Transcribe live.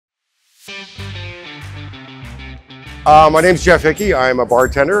My name's Jeff Hickey. I'm a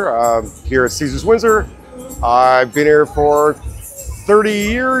bartender here at Caesars Windsor. I've been here for 30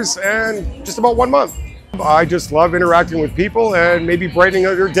 years and just about 1 month. I just love interacting with people and maybe brightening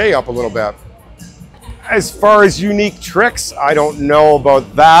their day up a little bit. As far as unique tricks, I don't know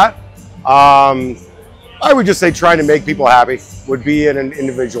about that. I would just say trying to make people happy would be an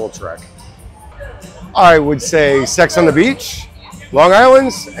individual trick. I would say sex on the beach, Long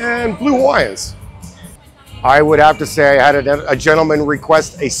Island's, and Blue Hawaiians. I would have to say I had a gentleman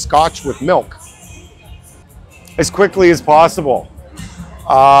request a scotch with milk as quickly as possible.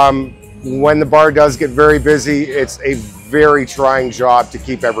 When the bar does get very busy, it's a very trying job to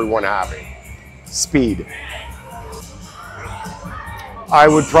keep everyone happy. Speed. I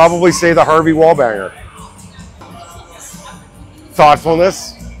would probably say the Harvey Wallbanger.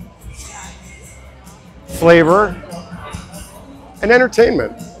 Thoughtfulness, flavor, and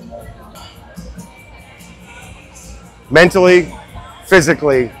entertainment. Mentally,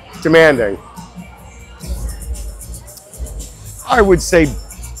 physically demanding. I would say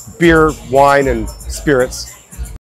beer, wine, and spirits.